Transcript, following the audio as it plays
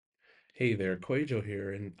Hey there, Quajo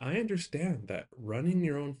here, and I understand that running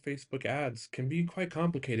your own Facebook ads can be quite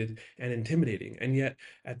complicated and intimidating, and yet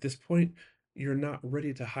at this point, you're not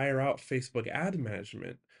ready to hire out Facebook ad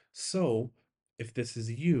management. So, if this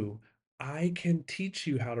is you, I can teach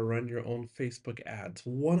you how to run your own Facebook ads,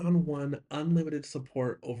 one-on-one, unlimited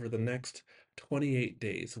support over the next 28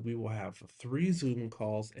 days. We will have 3 Zoom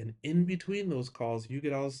calls, and in between those calls, you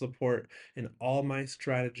get all the support and all my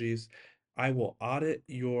strategies. I will audit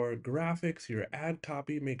your graphics, your ad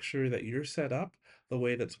copy, make sure that you're set up the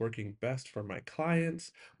way that's working best for my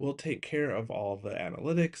clients. We'll take care of all the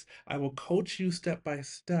analytics. I will coach you step by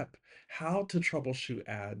step how to troubleshoot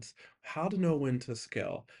ads, how to know when to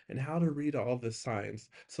scale, and how to read all the signs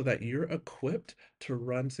so that you're equipped to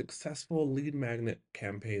run successful lead magnet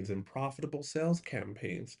campaigns and profitable sales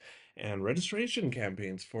campaigns and registration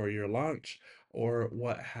campaigns for your launch or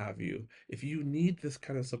what have you. If you need this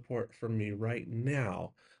kind of support from me right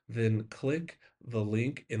now, then click the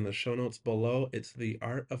link in the show notes below. It's the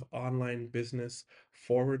Art of Online Business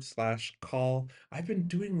 /call. I've been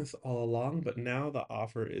doing this all along, but now the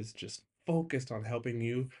offer is just focused on helping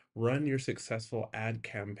you run your successful ad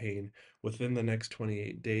campaign within the next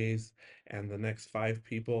 28 days, and the next 5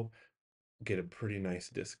 people get a pretty nice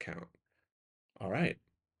discount. All right,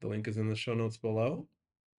 the link is in the show notes below.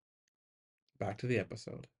 Back to the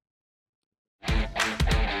episode.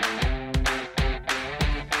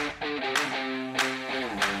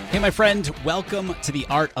 Hey, my friend, welcome to the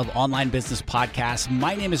Art of Online Business podcast.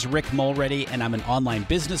 My name is Rick Mulready, and I'm an online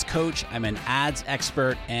business coach. I'm an ads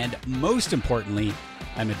expert, and most importantly,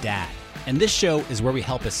 I'm a dad. And this show is where we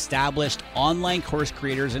help established online course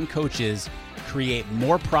creators and coaches create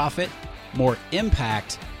more profit, more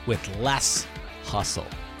impact with less hustle.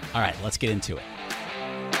 All right, let's get into it.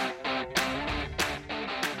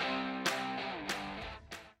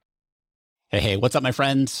 Hey, what's up, my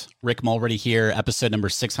friends? Rick Mulready here, episode number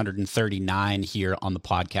 639 here on the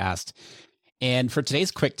podcast. And for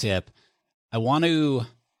today's quick tip, I want to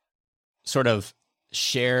sort of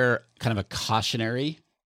share kind of a cautionary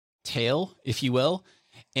tale, if you will.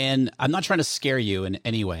 And I'm not trying to scare you in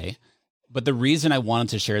any way, but the reason I wanted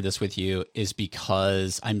to share this with you is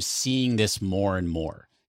because I'm seeing this more and more.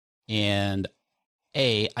 And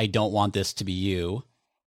A, I don't want this to be you.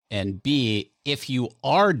 And B, if you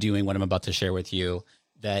are doing what I'm about to share with you,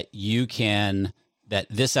 that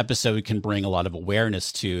this episode can bring a lot of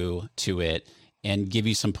awareness to it and give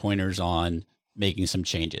you some pointers on making some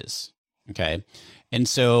changes. Okay. And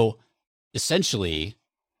so essentially,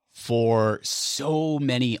 for so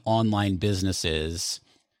many online businesses,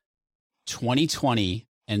 2020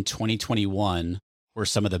 and 2021 were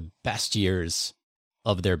some of the best years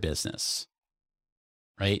of their business,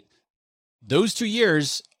 right? Those 2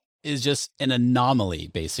 years is just an anomaly,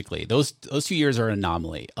 basically. Those 2 years are an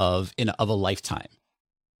anomaly of a lifetime.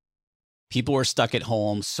 People were stuck at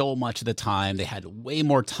home so much of the time. They had way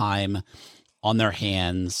more time on their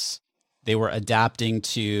hands. They were adapting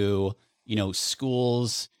to,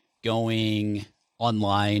 schools going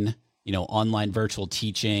online, online virtual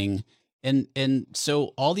teaching. And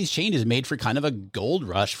so all these changes made for kind of a gold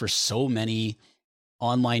rush for so many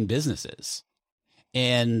online businesses.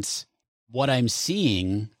 And what I'm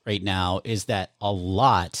seeing right now is that a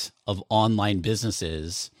lot of online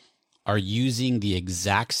businesses are using the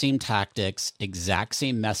exact same tactics, exact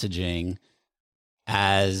same messaging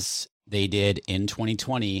as they did in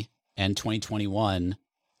 2020 and 2021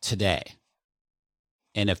 today.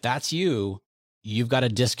 And if that's you, you've got a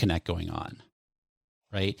disconnect going on,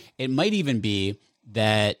 right? It might even be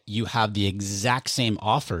that you have the exact same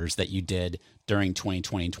offers that you did during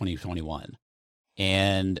 2020 and 2021.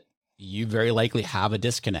 And you very likely have a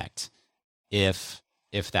disconnect if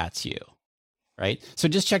that's you, right? So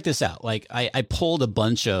just check this out. Like I pulled a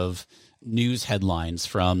bunch of news headlines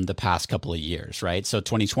from the past couple of years, right? So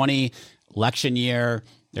 2020 election year,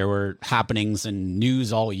 there were happenings and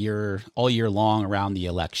news all year long around the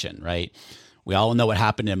election, right? We all know what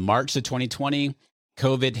happened in March of 2020.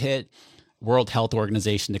 COVID hit. World Health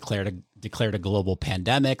Organization declared a global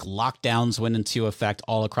pandemic. Lockdowns went into effect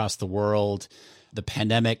all across the world. The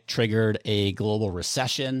pandemic triggered a global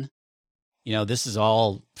recession. This is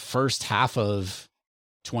all first half of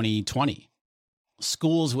 2020.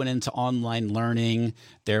 Schools went into online learning.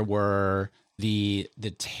 There were the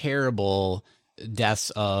terrible deaths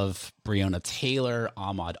of Breonna Taylor,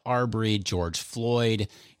 Ahmaud Arbery, George Floyd.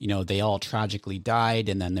 They all tragically died.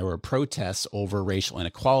 And then there were protests over racial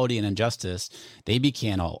inequality and injustice. They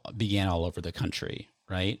began all over the country,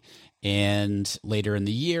 right? And later in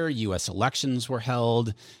the year, U.S. elections were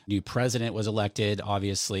held. New president was elected,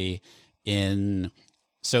 obviously, in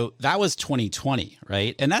So that was 2020,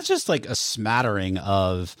 right? And that's just like a smattering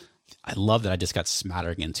of, I love that I just got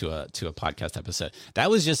smattering into a podcast episode. That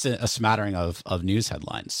was just a smattering of news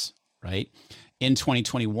headlines, right? In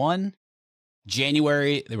 2021,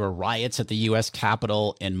 January, there were riots at the US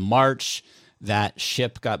Capitol. In March, that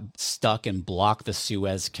ship got stuck and blocked the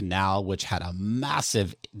Suez Canal, which had a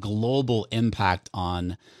massive global impact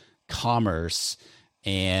on commerce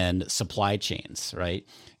and supply chains, right?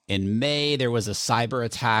 In May, there was a cyber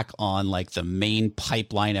attack on like the main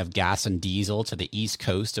pipeline of gas and diesel to the East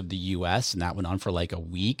Coast of the US, and that went on for like a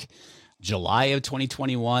week. July of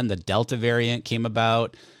 2021, the Delta variant came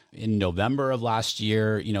about. In November of last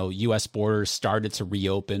year, US borders started to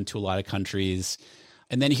reopen to a lot of countries.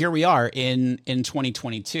 And then here we are in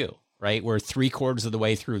 2022, right? We're 3/4 of the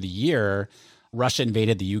way through the year. Russia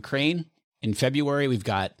invaded the Ukraine. In February, we've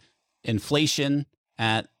got inflation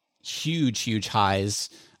at huge highs,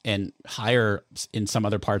 and higher in some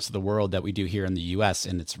other parts of the world that we do here in the US,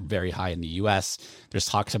 and it's very high in the US. There's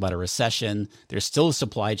talks about a recession. There's still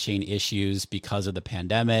supply chain issues because of the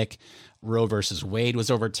pandemic. Roe versus Wade was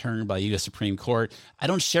overturned by the US Supreme Court. I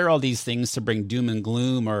don't share all these things to bring doom and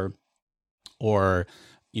gloom or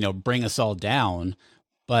bring us all down,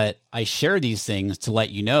 but I share these things to let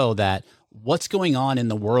you know that what's going on in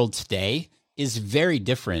the world today is very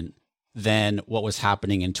different than what was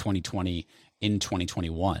happening in 2020, in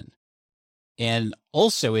 2021. And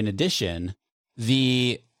also, in addition,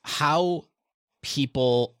 how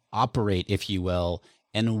people operate, if you will,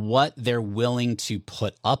 and what they're willing to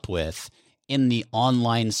put up with in the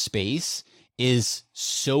online space is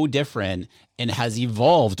so different and has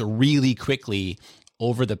evolved really quickly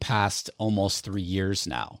over the past almost 3 years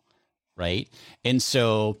now, right? And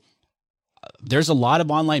so there's a lot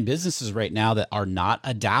of online businesses right now that are not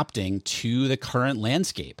adapting to the current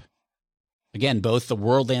landscape. Again, both the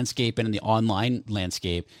world landscape and the online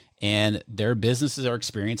landscape, and their businesses are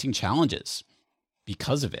experiencing challenges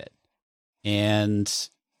because of it. And,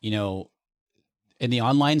 in the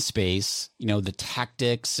online space, the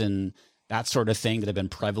tactics and that sort of thing that have been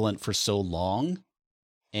prevalent for so long,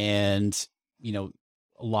 and, a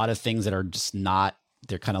lot of things that are just not,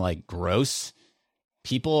 they're kind of like gross.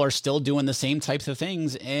 People are still doing the same types of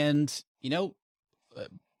things. And,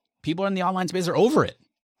 people in the online space are over it,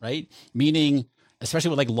 right? Meaning, especially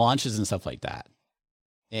with like launches and stuff like that.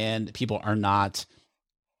 And people are not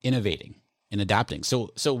innovating and adapting.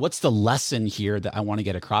 So what's the lesson here that I want to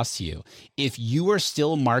get across to you? If you are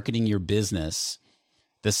still marketing your business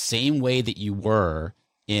the same way that you were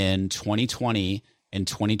in 2020 and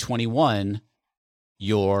 2021,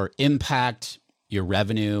 your impact, your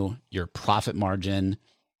revenue, your profit margin,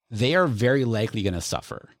 they are very likely going to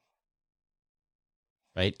suffer,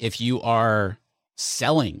 right? If you are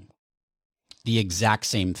selling the exact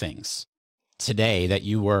same things today that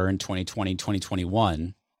you were in 2020,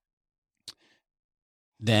 2021,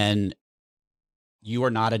 then you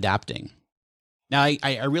are not adapting. Now,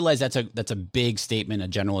 I realize that's a big statement, a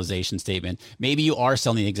generalization statement. Maybe you are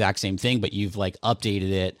selling the exact same thing, but you've like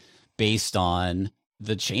updated it based on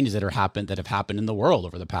the changes that have happened in the world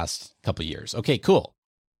over the past couple of years. Okay, cool.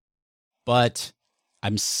 But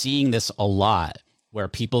I'm seeing this a lot where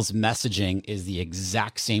people's messaging is the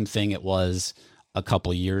exact same thing it was a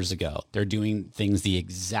couple of years ago. They're doing things the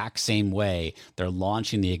exact same way. They're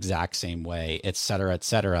launching the exact same way, et cetera, et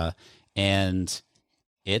cetera. And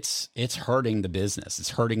it's hurting the business.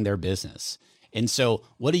 It's hurting their business. And so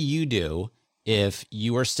what do you do if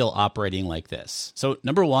you are still operating like this? So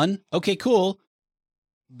number one, okay, cool.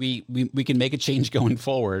 We can make a change going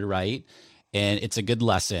forward, right? And it's a good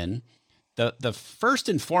lesson. The first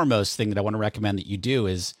and foremost thing that I want to recommend that you do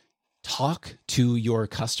is talk to your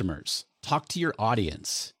customers, talk to your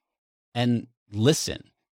audience, and listen.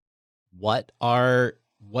 What are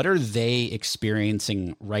they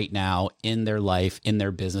experiencing right now in their life, in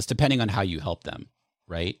their business, depending on how you help them,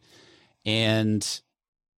 right? And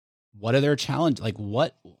what are their challenges? Like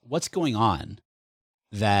what's going on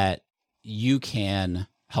that you can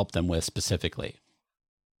help them with specifically?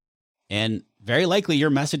 And very likely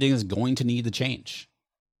your messaging is going to need to change.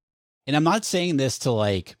 And I'm not saying this to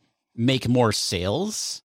like make more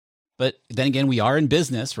sales, but then again, we are in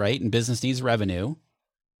business, right? And business needs revenue.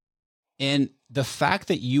 And the fact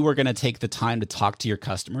that you are going to take the time to talk to your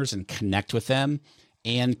customers and connect with them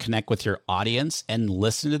and connect with your audience and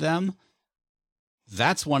listen to them,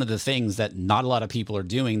 that's one of the things that not a lot of people are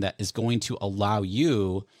doing that is going to allow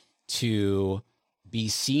you to be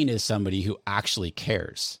seen as somebody who actually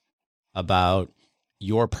cares about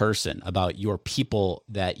your person, about your people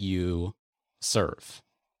that you serve,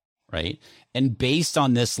 right? And based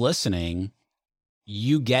on this listening,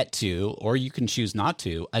 you get to, or you can choose not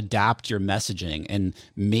to, adapt your messaging and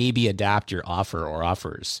maybe adapt your offer or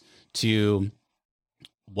offers to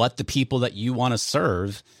what the people that you want to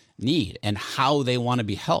serve need and how they want to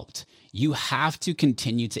be helped. You have to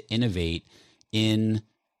continue to innovate in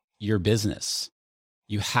your business.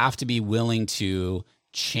 You have to be willing to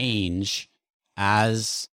change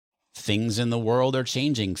as things in the world are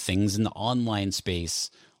changing, things in the online space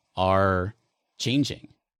are changing.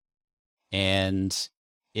 And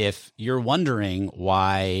if you're wondering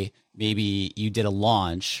why maybe you did a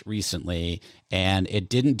launch recently and it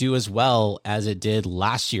didn't do as well as it did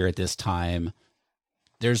last year at this time,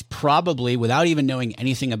 there's probably, without even knowing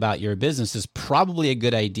anything about your business, is probably a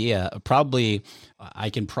good idea. Probably, I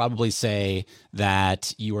can probably say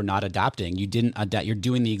that you are not adapting. You didn't adapt. You're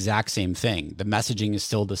doing the exact same thing. The messaging is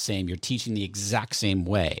still the same. You're teaching the exact same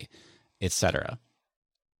way, etc.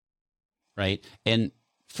 Right? And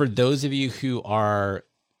for those of you who are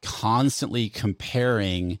constantly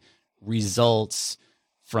comparing results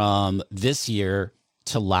from this year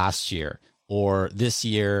to last year, or this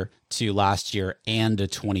year to last year and to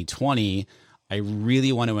 2020, I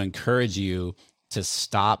really want to encourage you to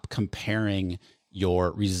stop comparing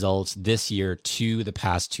your results this year to the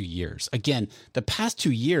past 2 years. Again, the past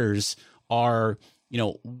 2 years are,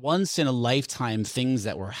 once in a lifetime things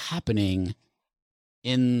that were happening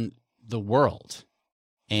in the world.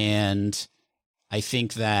 And I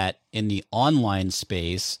think that in the online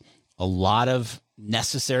space, a lot of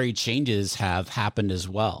necessary changes have happened as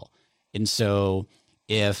well. And so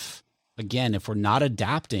if we're not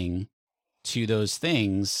adapting to those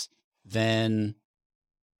things, then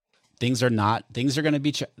things are going to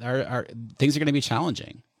be things are going to be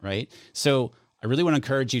challenging, right? So I really want to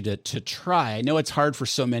encourage you to try. I know it's hard for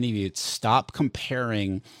so many of you. Stop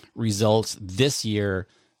comparing results this year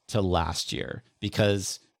to last year,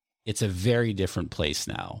 because it's a very different place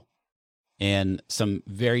now. And some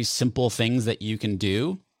very simple things that you can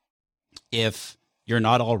do, if you're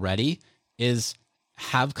not already, is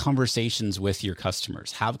have conversations with your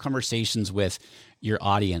customers, have conversations with your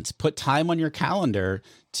audience, put time on your calendar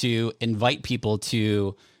to invite people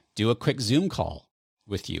to do a quick Zoom call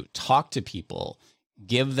with you, talk to people,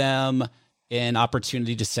 give them an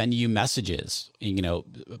opportunity to send you messages,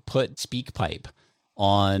 put SpeakPipe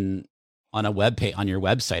on a web page, on your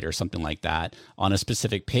website or something like that, on a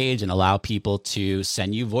specific page, and allow people to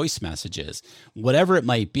send you voice messages. Whatever it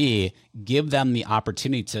might be, give them the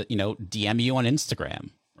opportunity to, DM you on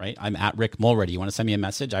Instagram, right? I'm at Rick Mulready. You want to send me a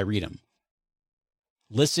message? I read them.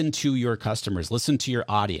 Listen to your customers, listen to your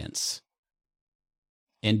audience,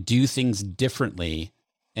 and do things differently,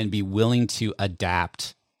 and be willing to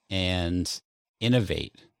adapt and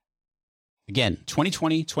innovate. Again,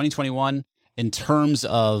 2020, 2021, in terms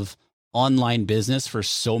of online business for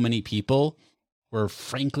so many people, were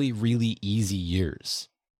frankly really easy years.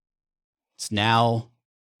 We're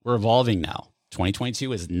evolving now.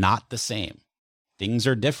 2022 is not the same. Things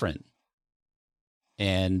are different.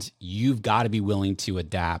 And you've got to be willing to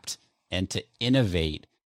adapt and to innovate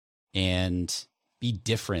and be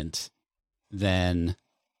different than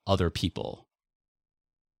other people,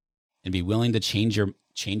 and be willing to change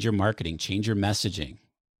your marketing, change your messaging.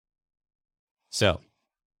 So,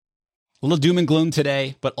 a little doom and gloom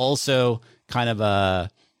today, but also kind of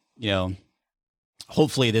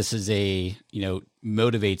hopefully this is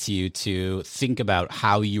motivates you to think about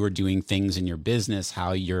how you are doing things in your business,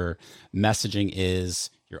 how your messaging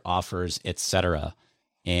is, your offers, etc.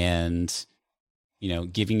 And,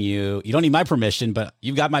 giving you don't need my permission, but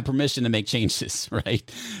you've got my permission to make changes,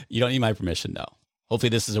 right? You don't need my permission though.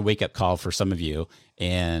 Hopefully this is a wake up call for some of you.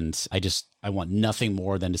 And I want nothing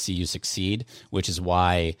more than to see you succeed, which is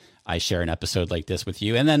why I share an episode like this with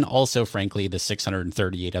you. And then also, frankly, the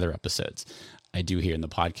 638 other episodes I do here in the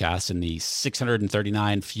podcast, and the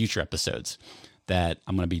 639 future episodes that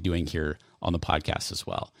I'm going to be doing here on the podcast as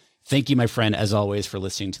well. Thank you, my friend, as always, for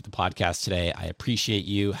listening to the podcast today. I appreciate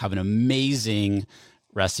you. Have an amazing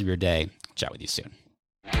rest of your day. Chat with you soon.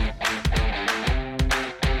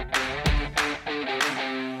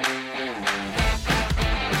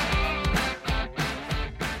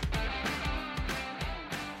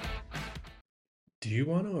 Do you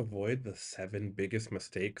want to avoid the 7 biggest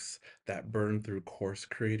mistakes that burn through course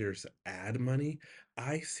creators' ad money?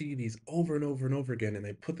 I see these over and over and over again, and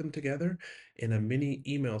I put them together in a mini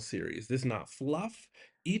email series. This is not fluff.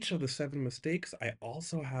 Each of the 7 mistakes, I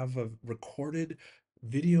also have a recorded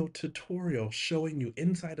video tutorial showing you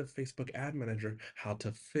inside of Facebook Ad Manager how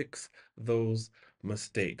to fix those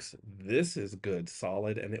mistakes. This is good,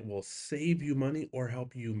 solid, and it will save you money or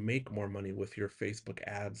help you make more money with your Facebook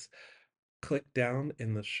ads click down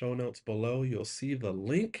in the show notes below. You'll see the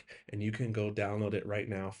link and you can go download it right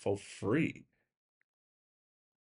now for free.